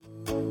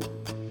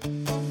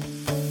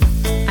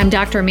I'm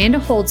Dr. Amanda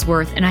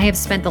Holdsworth, and I have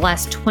spent the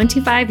last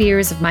 25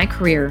 years of my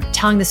career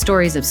telling the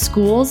stories of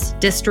schools,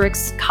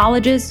 districts,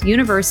 colleges,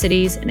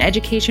 universities, and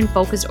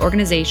education-focused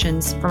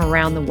organizations from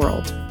around the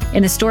world.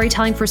 In the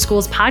Storytelling for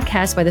Schools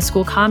podcast by the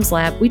School Comms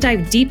Lab, we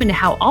dive deep into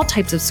how all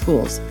types of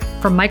schools,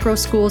 from micro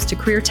schools to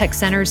career tech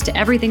centers to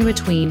everything in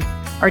between,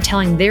 are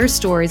telling their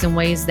stories in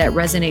ways that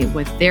resonate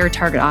with their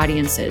target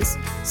audiences.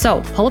 So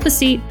pull up a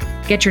seat,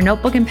 get your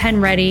notebook and pen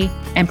ready,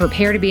 and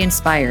prepare to be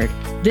inspired.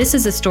 This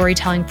is a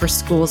Storytelling for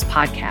Schools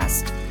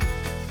podcast.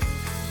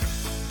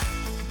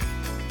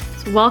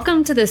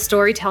 Welcome to the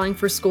Storytelling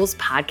for Schools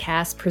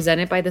podcast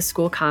presented by the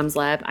School Comms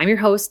Lab. I'm your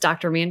host,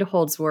 Dr. Amanda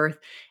Holdsworth,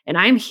 and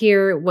I'm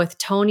here with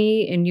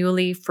Tony and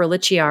Yuli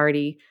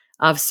Frlicciardi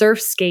of Surf,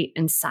 Skate,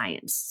 and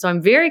Science. So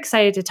I'm very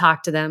excited to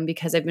talk to them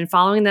because I've been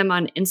following them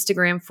on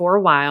Instagram for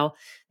a while.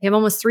 They have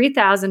almost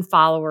 3,000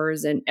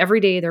 followers, and every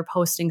day they're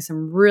posting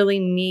some really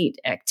neat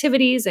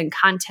activities and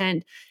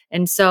content.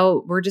 And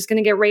so we're just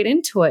going to get right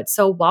into it.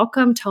 So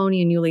welcome,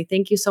 Tony and Yuli.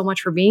 Thank you so much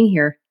for being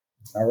here.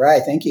 All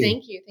right. Thank you.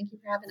 Thank you. Thank you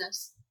for having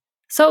us.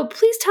 So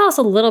please tell us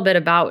a little bit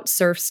about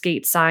Surf,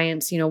 Skate,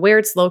 Science, where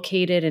it's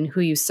located and who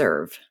you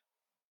serve.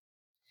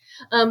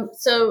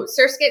 So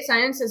Surf, Skate,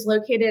 Science is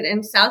located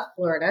in South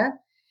Florida,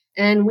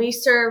 and we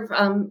serve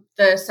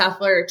the South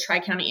Florida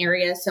Tri-County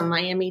area, so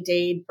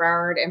Miami-Dade,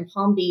 Broward, and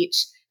Palm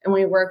Beach, and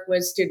we work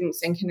with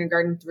students in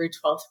kindergarten through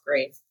 12th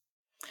grade.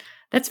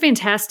 That's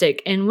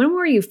fantastic. And when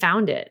were you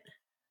founded?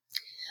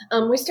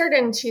 We started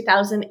in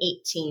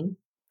 2018.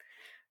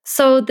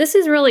 So this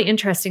is really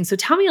interesting. So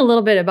tell me a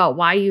little bit about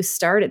why you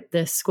started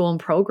this school and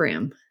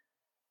program.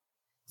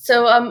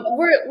 So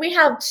we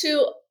have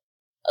two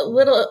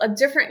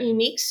different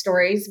unique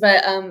stories,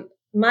 but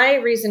my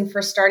reason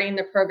for starting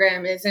the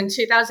program is in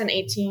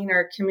 2018,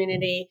 our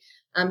community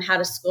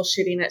had a school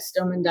shooting at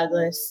Stoneman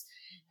Douglas,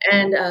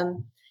 and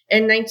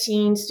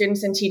 19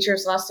 students and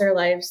teachers lost their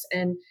lives.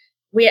 And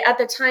we, at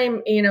the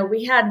time,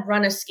 we had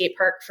run a skate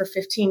park for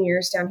 15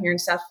 years down here in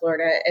South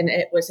Florida, and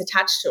it was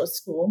attached to a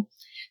school.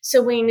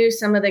 So we knew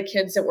some of the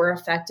kids that were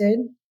affected.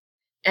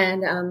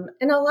 And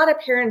a lot of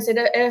parents, it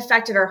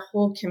affected our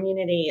whole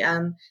community.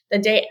 The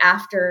day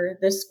after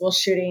the school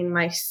shooting,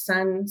 my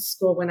son's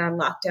school went on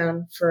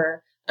lockdown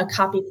for a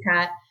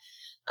copycat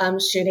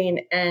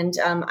shooting. And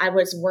I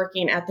was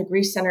working at the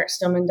Grief Center at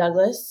Stoneman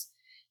Douglas.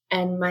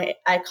 And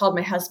I called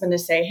my husband to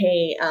say,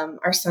 hey,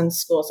 our son's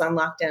school's on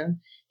lockdown.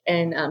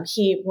 And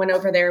he went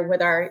over there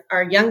with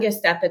our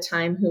youngest at the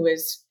time, who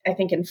was, I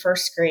think, in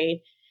first grade.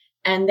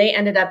 And they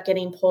ended up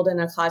getting pulled in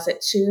a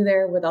closet too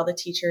there with all the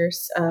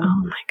teachers. Oh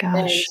my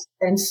gosh.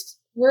 And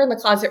we're in the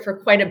closet for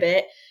quite a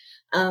bit.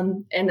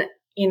 And,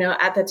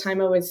 at the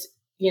time I was,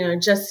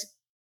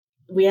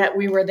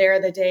 we were there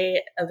the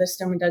day of the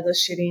Stoneman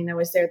Douglas shooting. I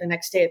was there the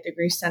next day at the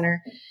Grief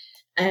Center.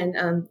 And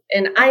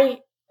I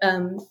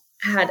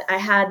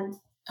had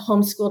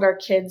homeschooled our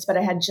kids, but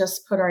I had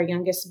just put our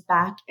youngest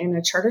back in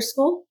a charter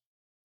school.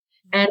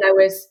 And I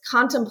was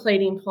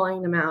contemplating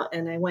pulling them out,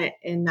 and I went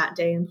in that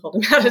day and pulled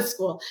them out of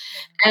school.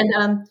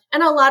 And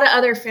a lot of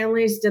other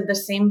families did the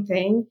same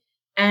thing.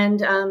 And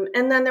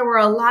then there were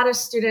a lot of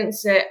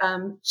students that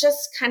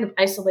just kind of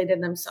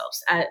isolated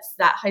themselves, as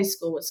that high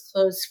school was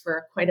closed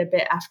for quite a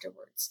bit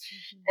afterwards.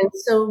 Mm-hmm. And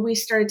so we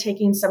started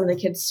taking some of the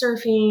kids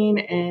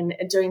surfing and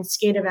doing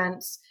skate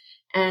events.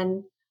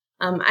 And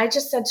I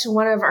just said to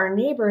one of our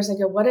neighbors, I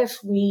go, what if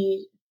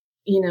we,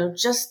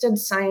 just did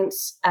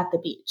science at the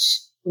beach?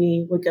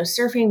 We would go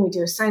surfing, we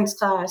do a science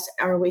class,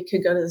 or we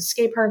could go to the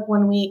skate park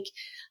one week.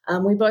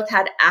 We both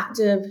had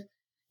active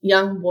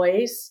young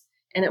boys,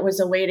 and it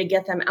was a way to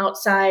get them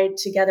outside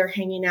together,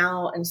 hanging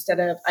out, instead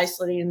of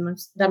isolating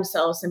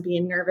themselves and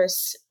being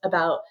nervous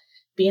about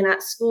being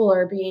at school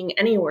or being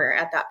anywhere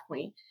at that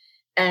point.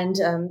 And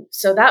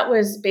so that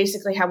was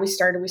basically how we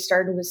started. We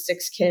started with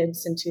 6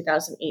 kids in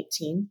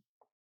 2018.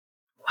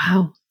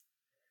 Wow.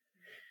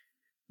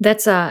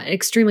 That's an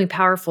extremely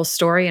powerful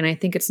story, and I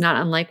think it's not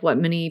unlike what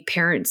many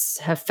parents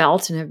have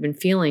felt and have been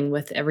feeling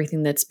with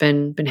everything that's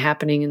been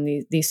happening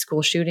in these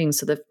school shootings.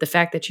 So the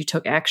fact that you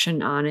took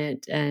action on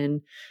it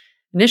and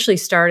initially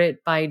started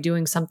by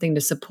doing something to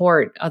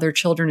support other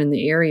children in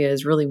the area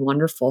is really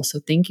wonderful.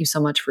 So thank you so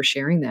much for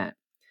sharing that.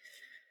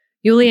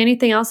 Yuli,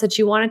 anything else that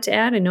you wanted to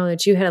add? I know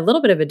that you had a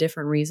little bit of a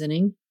different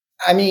reasoning.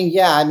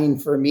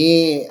 For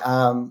me,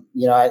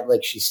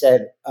 like she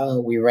said,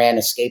 we ran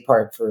a skate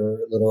park for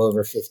a little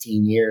over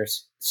 15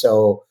 years.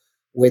 So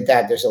with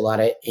that, there's a lot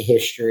of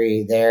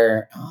history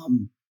there.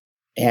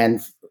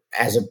 And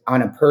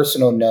on a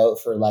personal note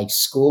for like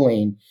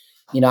schooling,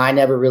 I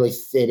never really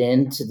fit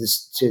into the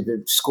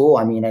school.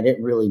 I mean, I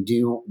didn't really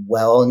do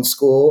well in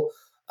school,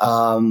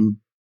 and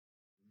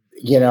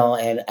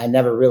I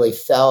never really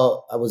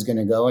felt I was going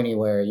to go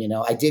anywhere.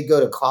 I did go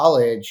to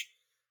college,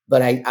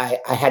 but I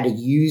had to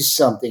use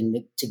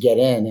something to get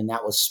in, and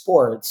that was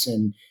sports.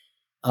 And,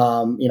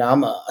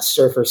 I'm a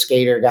surfer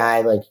skater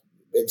guy, like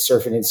been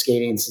surfing and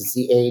skating since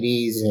the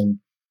 80s. And,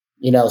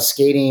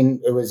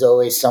 skating, it was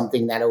always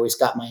something that always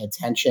got my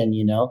attention,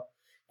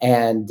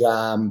 and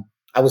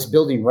I was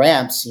building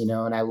ramps, and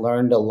I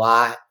learned a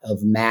lot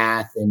of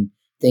math and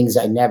things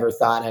I never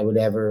thought I would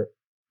ever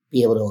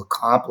be able to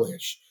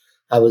accomplish.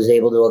 I was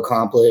able to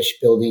accomplish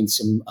building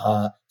some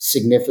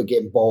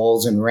significant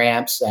bowls and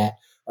ramps that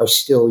are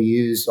still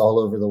used all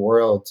over the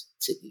world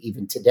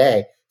even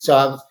today. So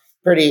I'm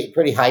pretty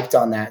hyped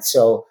on that.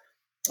 So,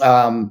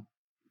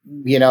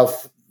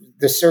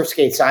 the surf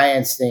skate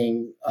science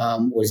thing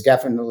was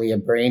definitely a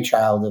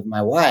brainchild of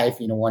my wife,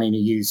 wanting to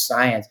use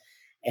science.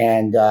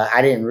 And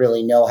I didn't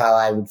really know how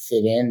I would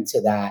fit into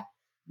that.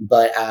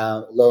 But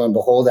lo and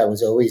behold, I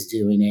was always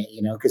doing it,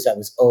 because I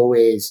was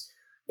always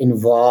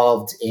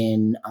involved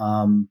in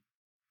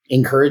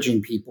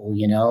encouraging people,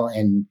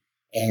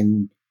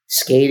 and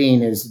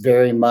skating is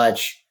very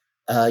much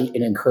an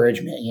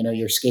encouragement.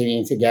 You're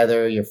skating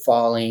together, you're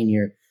falling,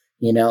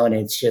 and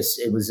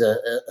it was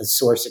a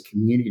source of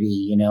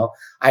community.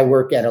 I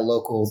work at a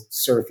local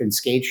surf and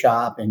skate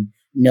shop and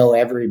know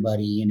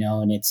everybody,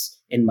 and it's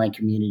in my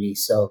community.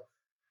 So,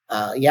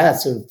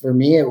 so for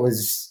me, it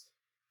was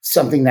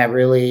something that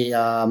really,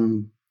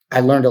 I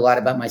learned a lot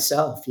about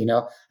myself.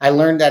 I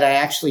learned that I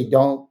actually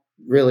don't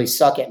really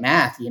suck at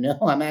math.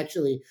 I'm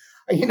actually,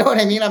 you know what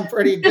I mean? I'm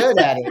pretty good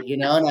at it,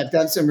 and I've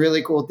done some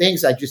really cool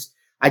things. I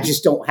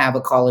just don't have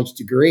a college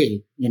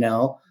degree,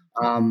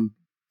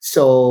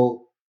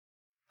 so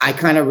I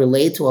kind of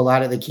relate to a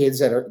lot of the kids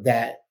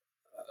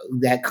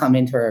that come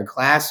into our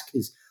class,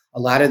 because a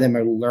lot of them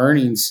are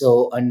learning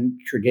so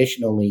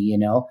untraditionally,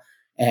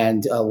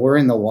 and we're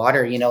in the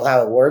water.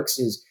 How it works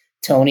is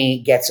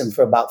Tony gets them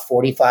for about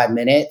 45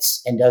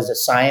 minutes and does a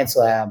science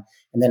lab.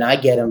 And then I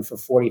get them for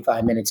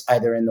 45 minutes,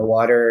 either in the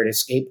water or at a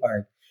skate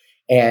park.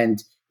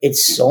 And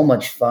it's so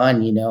much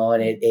fun,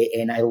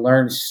 and I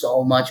learned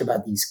so much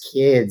about these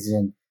kids,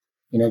 and,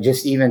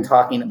 just even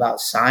talking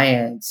about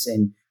science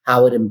and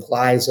how it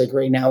implies, like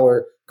right now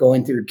we're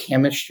going through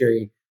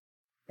chemistry,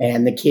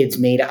 and the kids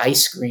made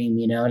ice cream,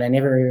 and I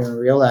never even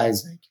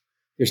realized, like,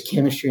 there's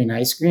chemistry in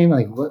ice cream.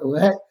 Like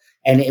what?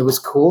 And it was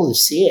cool to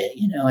see it,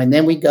 and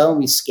then we go and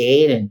we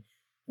skate and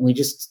we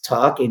just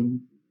talk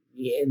and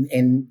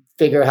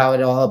figure how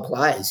it all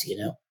applies,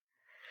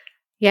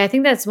 Yeah, I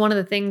think that's one of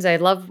the things I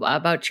love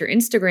about your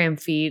Instagram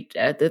feed.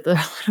 The a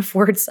lot of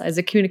words as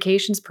a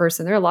communications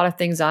person. There are a lot of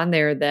things on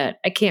there that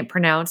I can't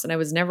pronounce, and I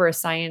was never a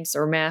science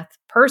or math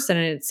person.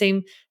 And it's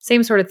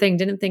same sort of thing.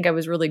 Didn't think I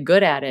was really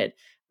good at it,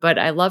 but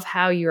I love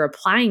how you're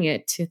applying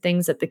it to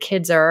things that the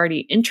kids are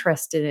already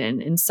interested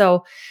in. And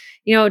so,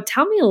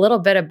 tell me a little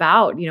bit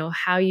about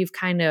how you've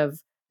kind of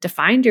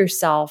defined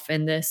yourself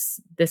in this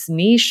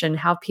niche, and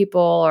how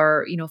people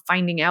are,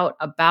 finding out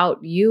about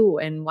you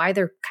and why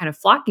they're kind of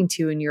flocking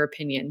to you, in your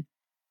opinion.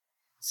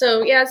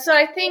 So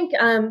I think,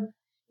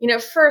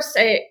 first,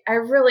 I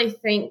really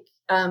think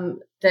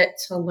that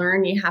to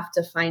learn, you have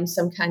to find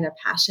some kind of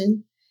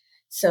passion.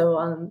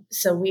 So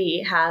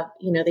we have,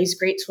 these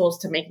great tools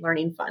to make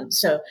learning fun.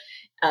 So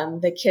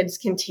the kids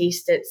can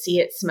taste it, see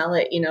it, smell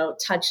it,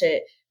 touch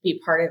it, be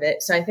part of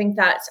it. So I think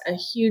that's a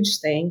huge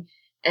thing.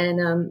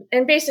 And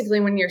basically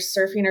when you're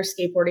surfing or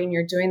skateboarding,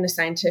 you're doing the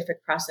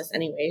scientific process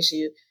anyways.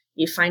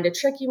 You find a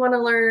trick you want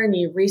to learn,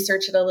 you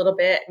research it a little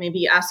bit, maybe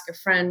you ask a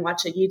friend,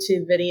 watch a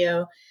YouTube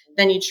video,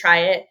 then you try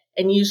it.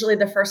 And usually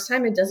the first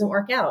time it doesn't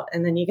work out.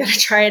 And then you got to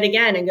try it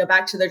again and go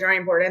back to the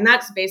drawing board. And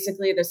that's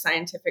basically the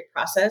scientific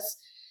process.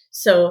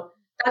 So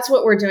that's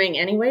what we're doing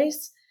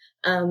anyways.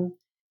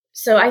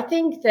 So I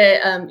think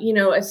that,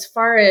 as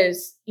far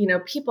as,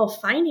 people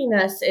finding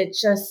us, it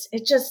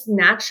just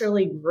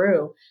naturally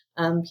grew.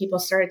 People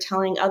started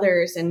telling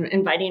others and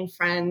inviting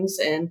friends,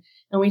 and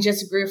we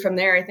just grew from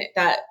there. I think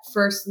that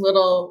first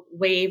little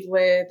wave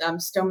with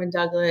Stoneman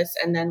Douglas,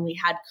 and then we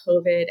had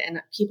COVID,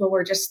 and people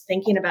were just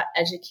thinking about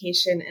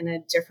education in a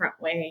different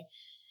way.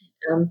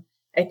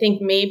 I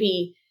think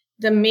maybe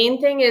the main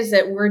thing is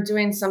that we're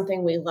doing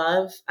something we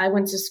love. I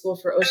went to school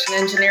for ocean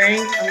engineering.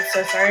 I'm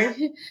so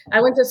sorry.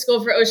 I went to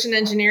school for ocean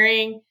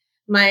engineering.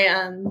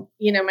 My,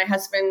 my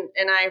husband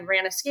and I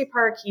ran a skate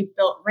park. He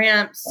built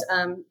ramps.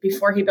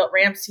 Before he built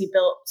ramps, he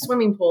built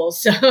swimming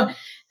pools. So,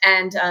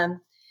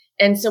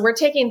 and so we're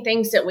taking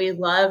things that we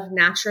love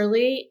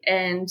naturally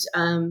and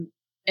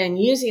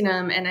using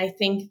them. And I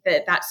think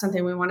that that's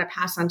something we want to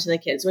pass on to the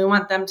kids. We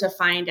want them to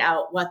find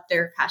out what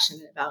they're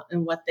passionate about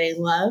and what they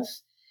love,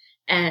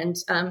 and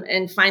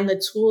find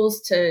the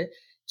tools to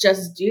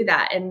just do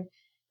that. And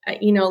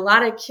a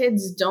lot of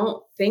kids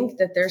don't think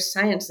that there's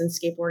science in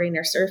skateboarding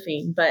or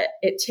surfing, but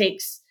it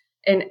takes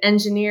an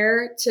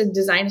engineer to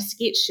design a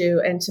skate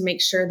shoe and to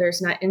make sure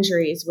there's not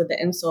injuries with the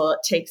insole. It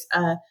takes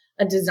a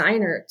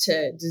designer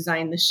to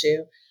design the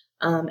shoe,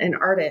 an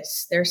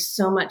artist. There's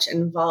so much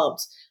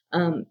involved.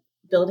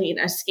 Building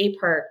a skate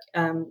park,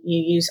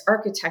 you use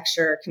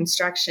architecture,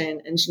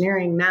 construction,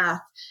 engineering,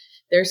 math.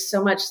 There's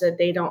so much that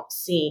they don't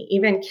see.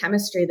 Even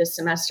chemistry this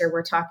semester,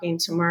 we're talking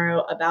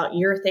tomorrow about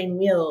urethane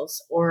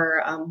wheels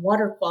or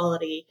water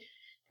quality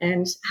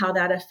and how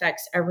that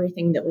affects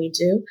everything that we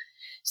do.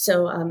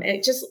 So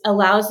it just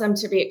allows them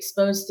to be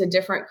exposed to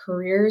different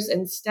careers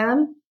in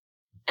STEM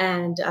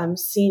and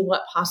see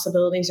what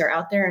possibilities are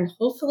out there. And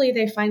hopefully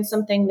they find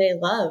something they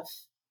love.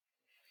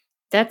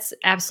 That's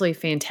absolutely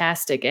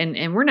fantastic.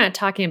 And we're not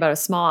talking about a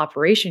small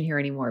operation here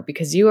anymore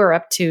because you are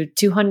up to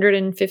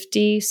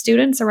 250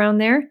 students around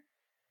there.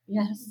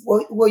 Yes.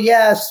 Well,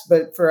 yes,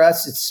 but for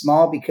us, it's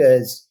small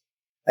because,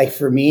 like,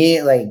 for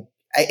me, like,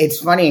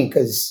 it's funny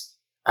because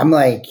I'm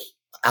like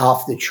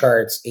off the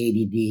charts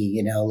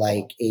ADD,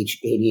 like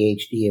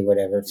ADHD or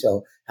whatever.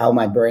 So how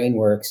my brain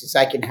works is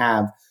I can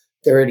have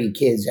 30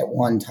 kids at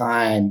one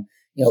time,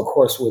 of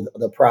course, with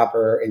the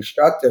proper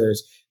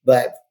instructors.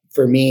 But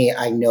for me,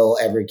 I know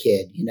every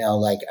kid,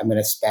 like I'm going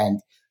to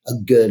spend a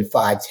good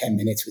 5-10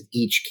 minutes with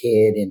each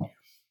kid. And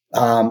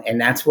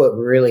that's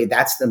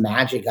that's the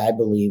magic, I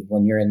believe,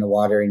 when you're in the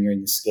water and you're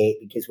in the skate,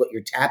 because what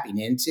you're tapping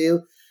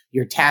into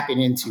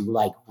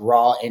like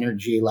raw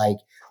energy,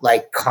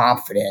 like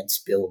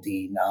confidence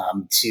building,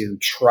 to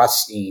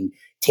trusting,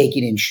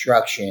 taking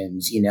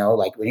instructions,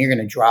 like when you're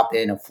going to drop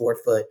in a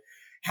 4-foot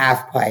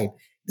half pipe,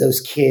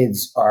 those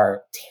kids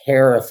are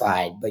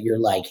terrified, but you're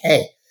like,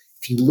 hey,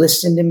 if you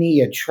listen to me,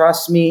 you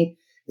trust me,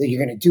 that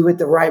you're going to do it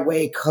the right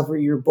way, cover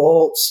your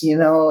bolts,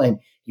 and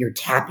you're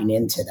tapping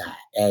into that.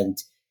 And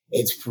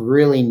it's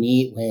really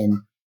neat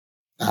when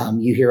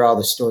you hear all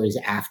the stories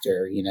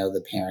after,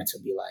 the parents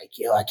will be like,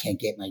 I can't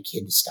get my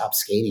kid to stop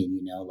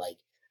skating, like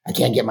I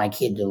can't get my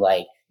kid to,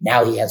 like,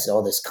 now he has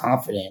all this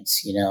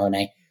confidence, and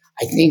I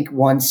think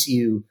once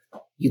you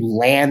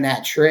land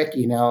that trick,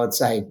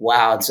 it's like,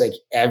 wow, it's like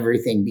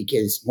everything,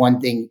 because one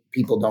thing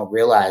people don't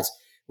realize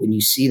when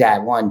you see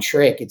that one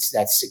trick, it's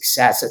that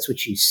success. That's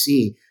what you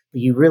see, but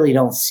you really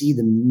don't see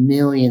the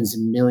millions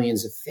and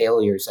millions of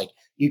failures. Like,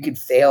 you could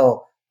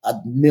fail a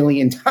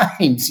million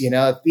times,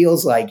 it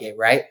feels like it,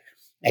 right?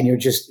 And you're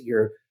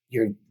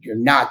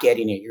not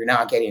getting it. You're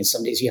not getting it.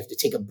 Some days you have to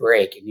take a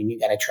break and then you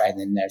got to try. And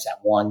then there's that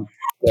one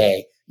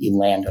day you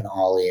land an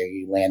ollie or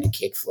you land a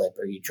kickflip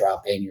or you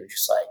drop in. You're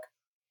just like,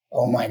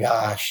 oh my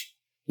gosh,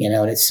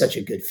 and it's such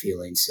a good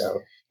feeling.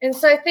 And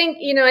so I think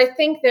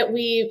that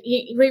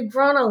we've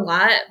grown a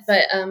lot,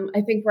 but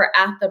I think we're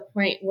at the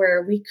point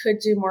where we could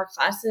do more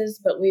classes,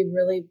 but we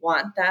really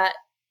want that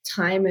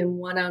time and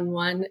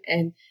one-on-one.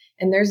 And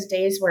there's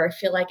days where I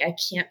feel like I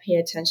can't pay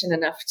attention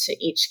enough to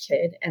each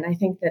kid. And I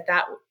think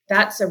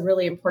that's a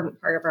really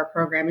important part of our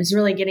program, is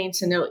really getting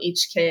to know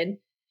each kid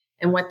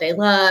and what they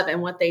love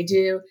and what they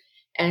do.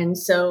 And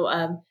so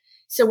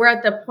we're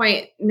at the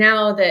point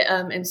now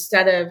that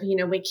instead of,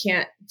 we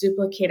can't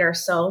duplicate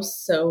ourselves.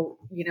 So,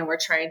 we're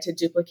trying to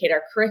duplicate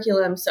our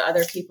curriculum so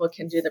other people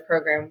can do the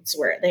programs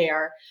where they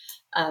are.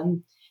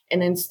 And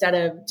instead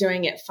of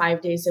doing it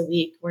 5 days a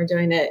week, we're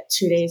doing it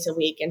 2 days a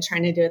week and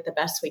trying to do it the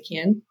best we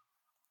can.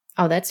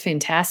 Oh, that's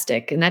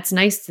fantastic. And that's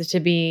nice to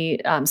be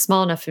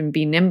small enough and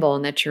be nimble,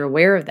 and that you're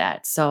aware of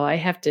that. So I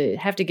have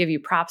to give you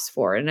props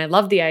for it. And I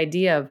love the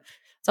idea of,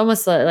 it's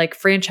almost like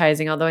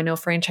franchising, although I know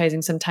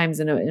franchising sometimes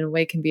in a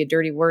way can be a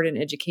dirty word in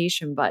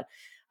education. But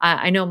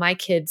I know my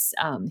kids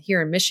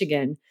here in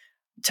Michigan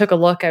took a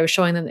look. I was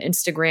showing them the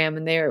Instagram,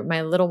 and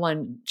my little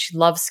one, she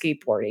loves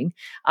skateboarding.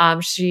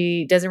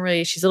 She's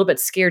a little bit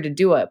scared to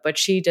do it, but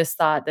she just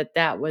thought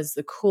that was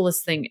the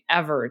coolest thing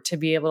ever to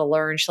be able to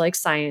learn. She likes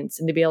science,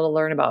 and to be able to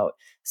learn about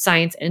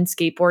science and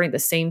skateboarding at the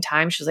same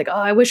time. She was like, oh,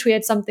 I wish we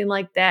had something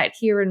like that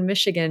here in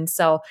Michigan.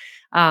 So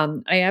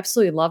I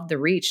absolutely love the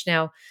reach.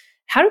 Now,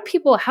 how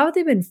have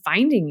they been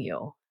finding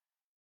you?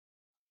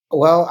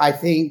 Well, I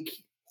think,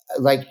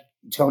 like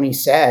Tony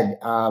said,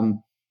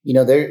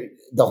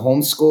 the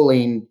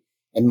homeschooling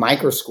and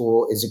micro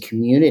school is a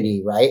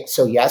community, right?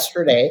 So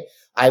yesterday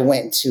I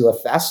went to a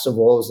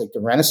festival. It was like the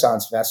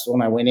Renaissance Festival,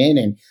 and I went in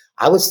and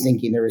I was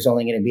thinking there was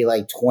only going to be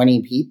like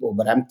 20 people,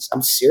 but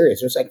I'm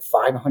serious. There's like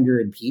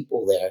 500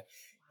 people there.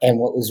 And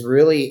what was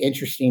really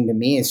interesting to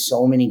me is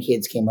so many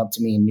kids came up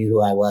to me and knew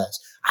who I was.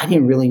 I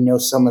didn't really know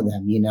some of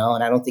them,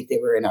 and I don't think they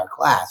were in our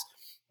class.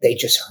 They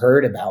just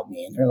heard about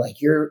me and they're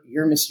like, you're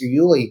Mr.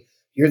 Yulee.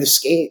 You're the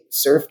skate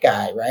surf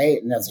guy,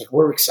 right? And I was like,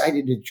 we're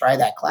excited to try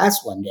that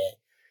class one day.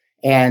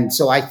 And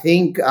so I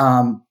think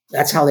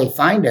that's how they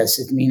find us.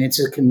 I mean, it's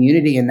a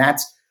community, and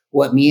that's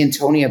what me and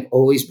Tony have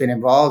always been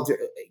involved,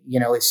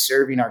 is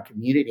serving our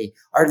community.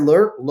 Our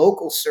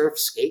local surf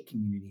skate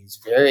community is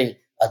very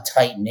a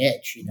tight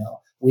niche.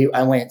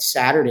 I went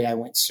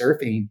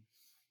surfing,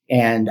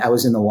 and I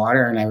was in the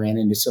water and I ran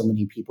into so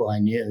many people I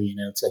knew.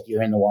 It's like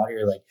you're in the water,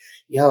 you're like,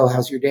 yo,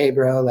 how's your day,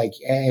 bro? Like,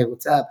 hey,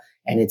 what's up?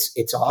 And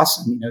it's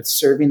awesome, it's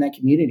serving that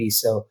community.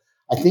 So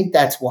I think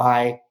that's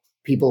why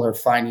people are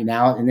finding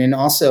out. And then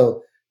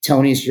also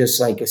Tony's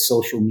just like a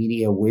social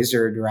media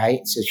wizard,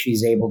 right? So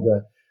she's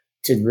able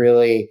to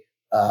really,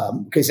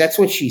 because that's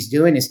what she's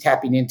doing, is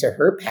tapping into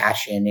her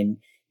passion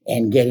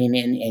and getting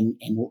in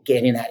and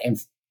getting that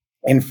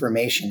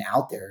information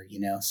out there,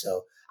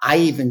 So I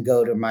even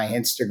go to my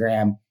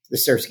Instagram, the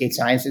Surf Skate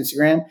Science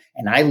Instagram,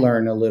 and I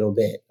learn a little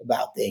bit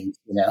about things,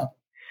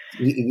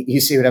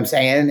 You see what I'm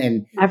saying?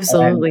 And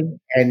absolutely.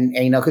 And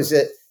because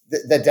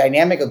the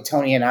dynamic of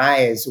Tony and I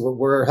is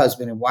we're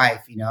husband and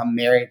wife. I'm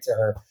married to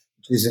her,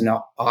 which is an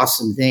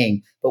awesome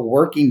thing. But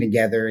working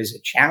together is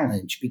a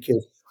challenge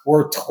because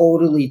we're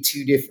totally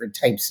two different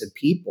types of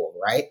people,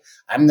 right?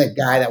 I'm the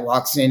guy that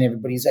walks in,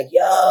 everybody's like,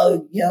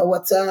 yo,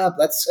 what's up?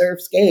 Let's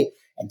surf skate.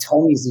 And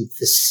Tony's the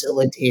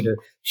facilitator.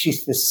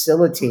 She's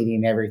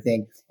facilitating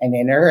everything. And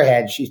in her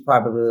head, she's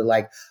probably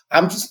like,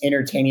 I'm just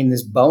entertaining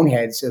this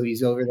bonehead. So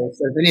he's over there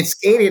surfing and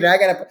skating.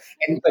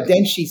 But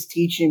then she's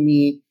teaching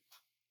me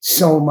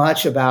so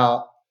much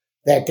about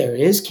that there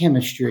is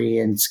chemistry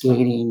in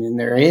skating, and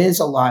there is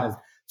a lot of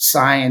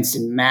science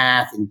and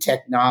math and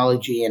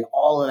technology and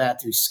all of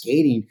that through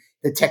skating.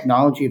 The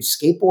technology of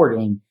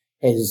skateboarding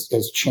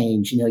has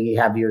changed. You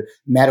have your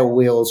metal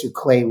wheels, your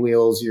clay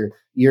wheels, your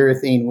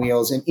urethane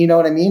wheels, and you know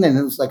what I mean? And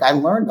it was like, I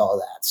learned all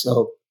that.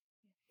 So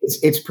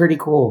it's pretty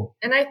cool.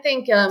 And I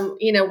think,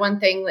 one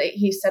thing like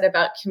he said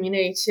about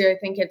community too, I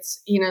think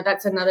it's,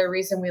 that's another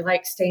reason we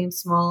like staying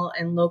small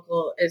and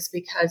local is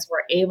because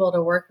we're able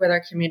to work with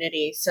our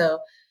community. So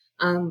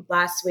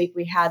last week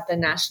we had the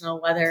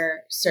National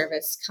Weather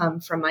Service come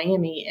from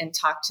Miami and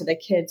talk to the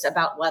kids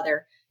about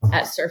weather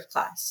at surf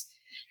class.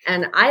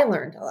 And I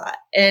learned a lot.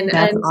 And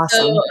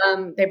awesome.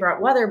 So they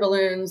brought weather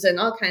balloons and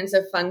all kinds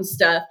of fun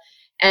stuff.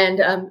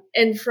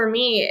 And for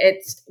me,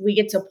 we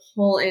get to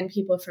pull in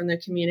people from the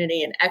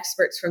community and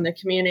experts from the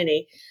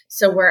community.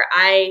 So where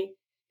I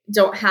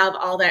don't have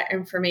all that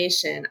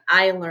information,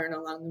 I learn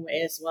along the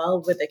way as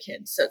well with the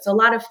kids. So it's a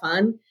lot of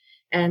fun.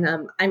 And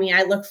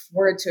I look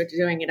forward to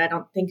doing it. I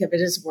don't think of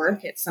it as work.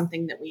 It's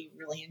something that we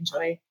really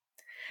enjoy.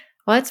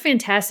 Well, it's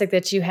fantastic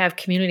that you have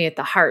community at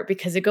the heart,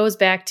 because it goes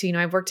back to,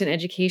 I've worked in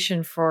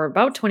education for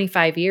about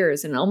 25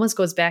 years, and it almost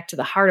goes back to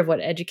the heart of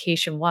what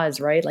education was,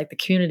 right? Like the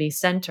community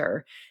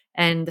center.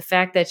 And the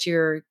fact that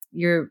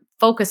you're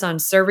focused on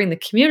serving the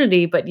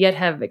community, but yet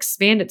have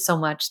expanded so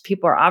much,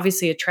 people are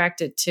obviously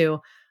attracted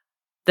to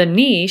the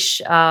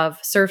niche of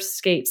surf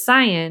skate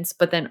science,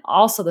 but then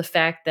also the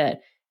fact that,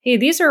 hey,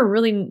 these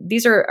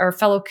are our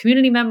fellow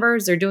community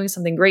members. They're doing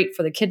something great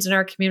for the kids in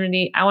our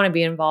community. I want to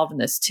be involved in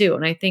this too.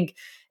 And I think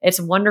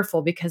it's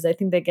wonderful, because I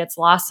think that gets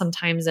lost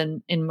sometimes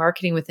in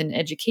marketing within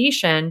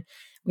education.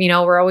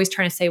 We're always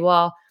trying to say,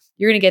 well,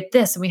 you're going to get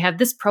this, and we have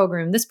this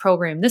program, this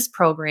program, this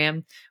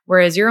program,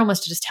 whereas you're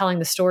almost just telling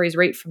the stories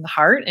right from the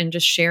heart and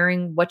just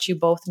sharing what you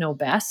both know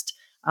best.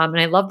 And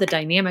I love the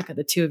dynamic of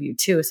the two of you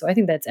too. So I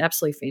think that's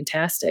absolutely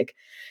fantastic.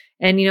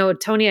 And,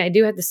 Tony, I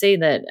do have to say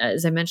that,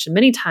 as I mentioned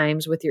many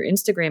times with your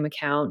Instagram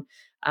account,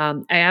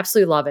 I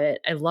absolutely love it.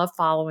 I love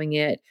following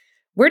it.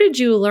 Where did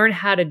you learn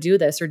how to do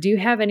this? Or do you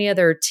have any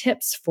other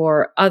tips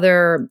for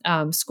other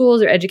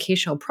schools or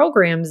educational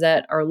programs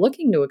that are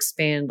looking to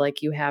expand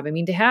like you have?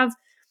 To have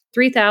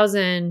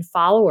 3,000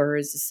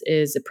 followers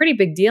is a pretty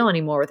big deal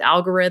anymore with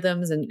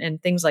algorithms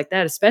and things like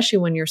that, especially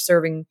when you're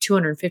serving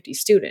 250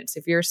 students.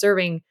 If you're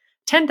serving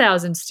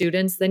 10,000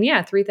 students, then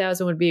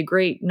 3,000 would be a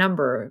great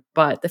number.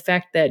 But the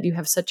fact that you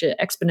have such an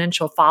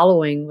exponential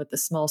following with the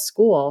small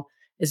school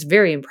is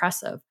very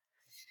impressive.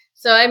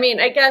 So,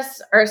 I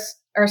guess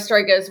our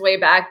story goes way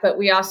back, but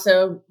we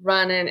also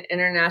run an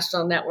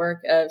international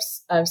network of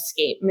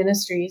skate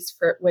ministries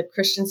with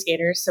Christian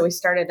skaters. So we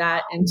started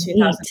that in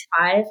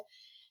 2005.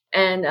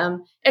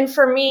 And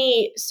for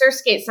me, Surf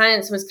Skate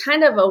Science was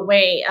kind of a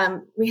way,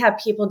 we have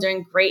people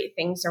doing great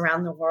things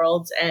around the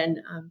world. And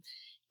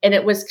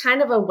it was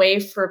kind of a way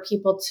for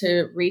people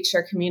to reach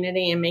their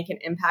community and make an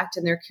impact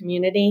in their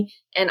community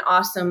and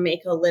also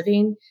make a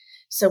living.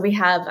 So we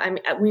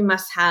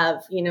must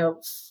have,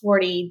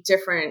 40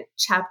 different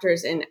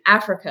chapters in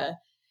Africa,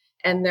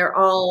 and they're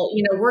all,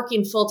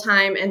 working full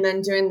time and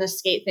then doing the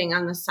skate thing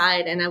on the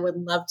side. And I would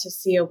love to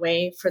see a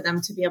way for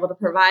them to be able to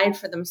provide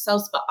for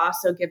themselves, but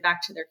also give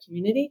back to their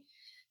community.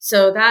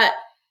 So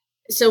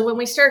when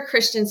we started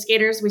Christian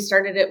Skaters, we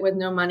started it with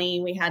no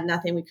money. We had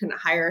nothing. We couldn't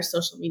hire a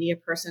social media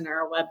person or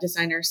a web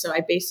designer. So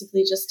I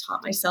basically just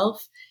taught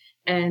myself.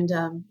 And,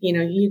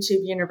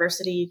 YouTube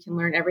University, you can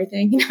learn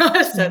everything,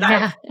 so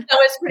that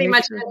was pretty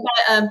much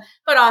it.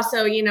 But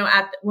also,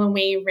 when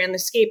we ran the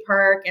skate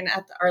park and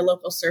at our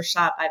local surf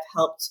shop, I've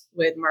helped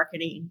with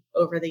marketing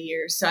over the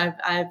years. So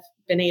I've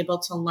been able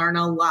to learn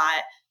a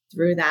lot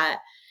through that.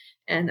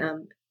 And,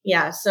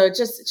 so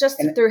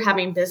just through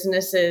having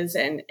businesses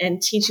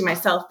and teaching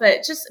myself,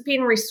 but just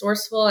being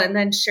resourceful and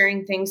then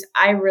sharing things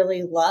I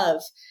really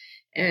love.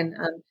 And,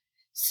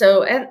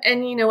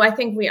 I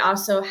think we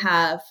also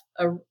have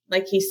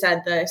like he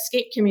said, the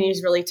skate community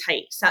is really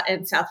tight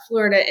in South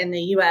Florida, in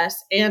the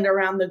US and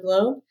around the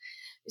globe.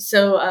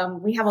 So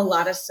we have a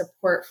lot of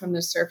support from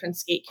the surf and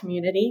skate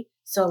community.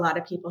 So a lot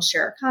of people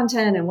share our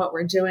content and what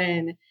we're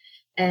doing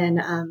and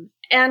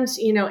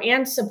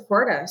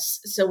support us.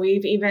 So we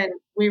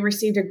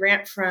received a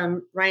grant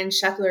from Ryan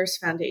Sheckler's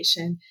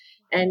foundation.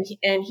 And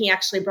he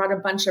actually brought a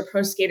bunch of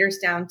pro skaters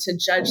down to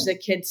judge the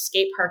kids'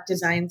 skate park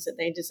designs that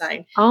they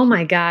designed. Oh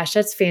my gosh,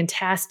 that's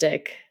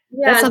fantastic.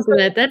 Yeah, that's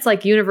something that's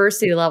like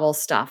university level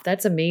stuff.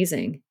 That's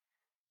amazing.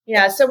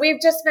 Yeah, so we've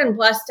just been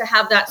blessed to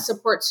have that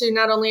support too,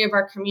 not only of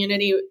our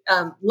community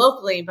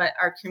locally, but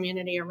our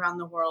community around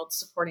the world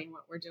supporting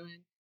what we're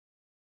doing.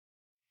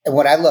 And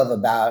what I love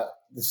about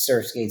the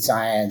Surf Skate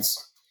Science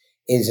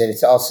is that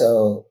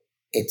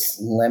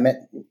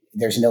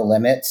there's no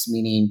limits,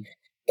 meaning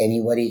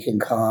anybody can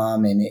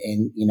come and,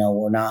 you know,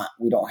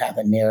 we don't have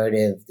a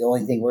narrative. The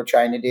only thing we're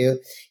trying to do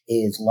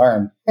is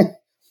learn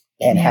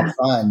and have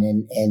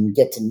fun and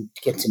get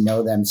to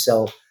know them.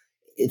 So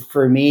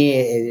for me,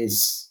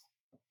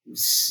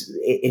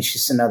 it's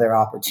just another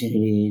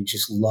opportunity to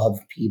just love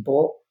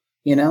people,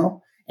 you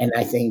know? And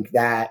I think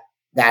that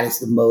is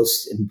the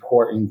most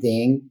important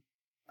thing.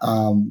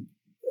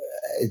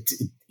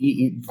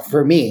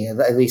 For me,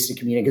 at least to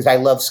communicate, because I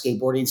love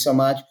skateboarding so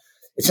much.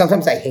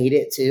 Sometimes I hate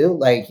it too.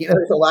 Like, you know,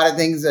 there's a lot of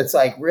things that's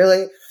like,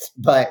 really,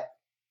 but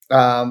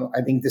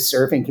I think the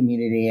surfing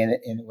community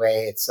in a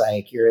way, it's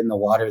like you're in the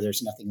water.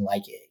 There's nothing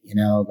like it, you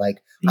know,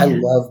 like I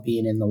love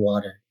being in the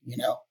water, you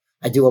know.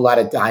 I do a lot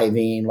of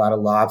diving, a lot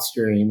of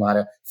lobstering, a lot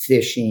of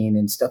fishing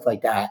and stuff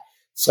like that.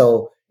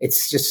 So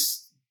it's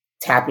just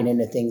tapping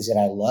into things that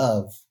I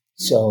love.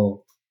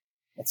 So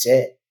that's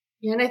it.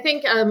 Yeah, and I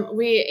think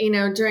we, you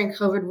know, during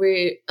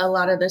COVID, a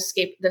lot of the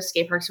skate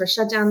parks were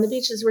shut down, the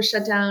beaches were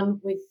shut down.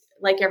 We,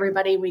 like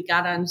everybody, we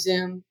got on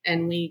Zoom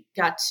and we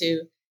got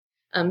to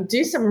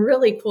do some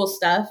really cool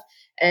stuff.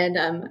 And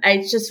I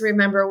just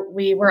remember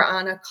we were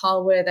on a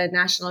call with a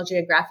National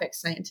Geographic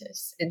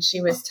scientist, and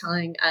she was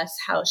telling us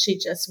how she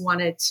just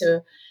wanted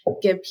to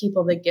give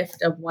people the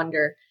gift of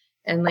wonder.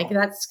 And like,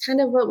 that's kind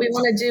of what we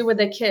want to do with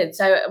the kids.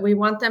 We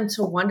want them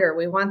to wonder.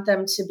 We want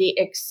them to be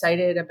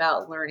excited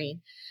about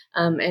learning.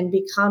 And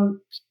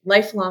become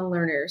lifelong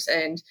learners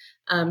and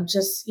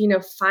just, you know,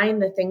 find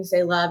the things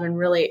they love and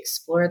really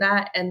explore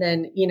that. And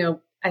then, you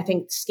know, I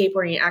think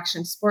skateboarding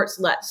action sports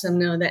lets them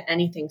know that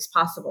anything's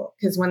possible.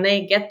 Because when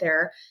they get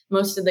there,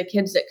 most of the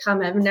kids that come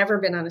have never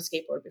been on a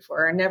skateboard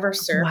before or never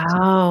surfed.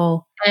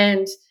 Wow.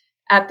 And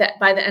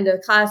by the end of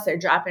the class, they're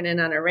dropping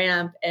in on a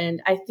ramp.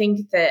 And I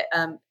think that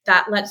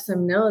that lets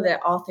them know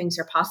that all things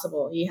are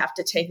possible. You have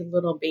to take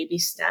little baby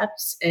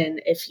steps.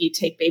 And if you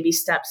take baby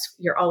steps,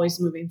 you're always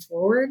moving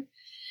forward.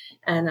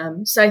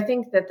 And so I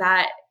think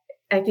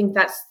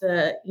that's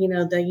the, you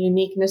know, the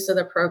uniqueness of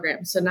the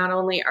program. So not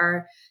only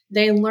are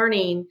they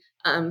learning,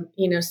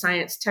 you know,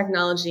 science,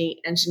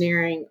 technology,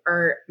 engineering,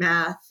 art,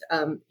 math,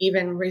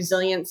 even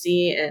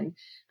resiliency and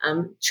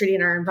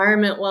treating our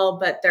environment well,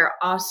 but they're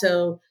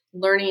also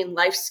learning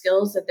life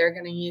skills that they're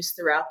going to use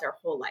throughout their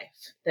whole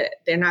life, that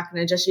they're not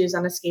going to just use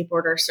on a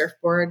skateboard or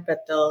surfboard,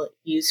 but they'll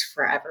use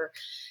forever.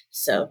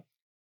 So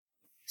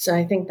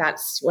I think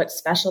that's what's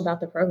special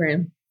about the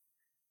program.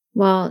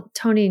 Well,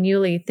 Toni and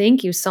Yuli,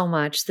 thank you so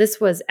much.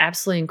 This was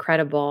absolutely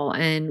incredible.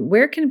 And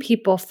where can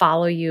people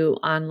follow you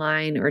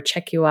online or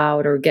check you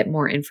out or get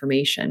more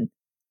information?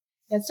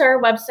 Yes, so our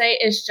website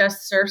is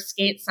just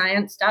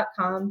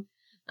surfskatescience.com.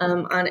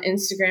 On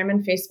Instagram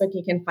and Facebook,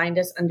 you can find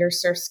us under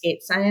Surf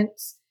Skate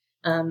Science.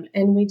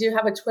 And we do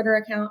have a Twitter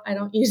account I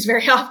don't use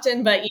very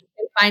often, but you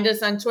can find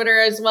us on Twitter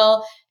as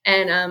well.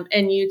 And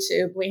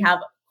YouTube. We have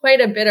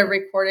quite a bit of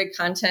recorded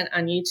content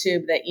on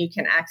YouTube that you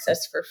can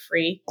access for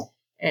free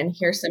and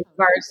hear some of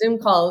our Zoom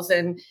calls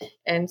and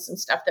some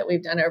stuff that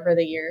we've done over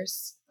the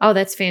years. Oh,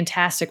 that's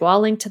fantastic. Well,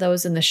 I'll link to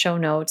those in the show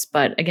notes.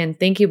 But again,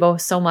 thank you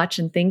both so much.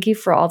 And thank you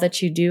for all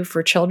that you do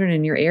for children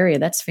in your area.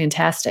 That's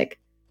fantastic.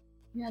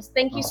 Yes,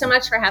 thank you so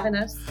much for having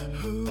us.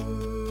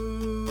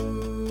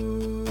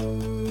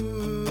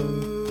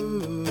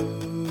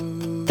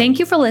 Thank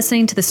you for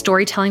listening to the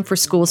Storytelling for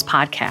Schools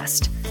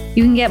podcast.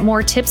 You can get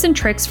more tips and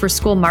tricks for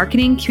school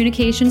marketing,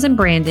 communications, and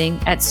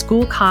branding at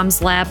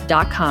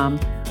schoolcommslab.com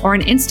or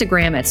on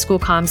Instagram at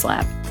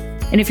schoolcommslab.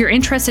 And if you're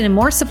interested in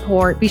more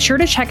support, be sure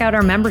to check out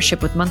our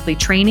membership with monthly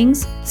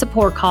trainings,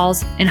 support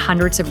calls, and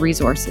hundreds of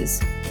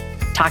resources.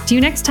 Talk to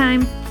you next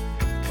time.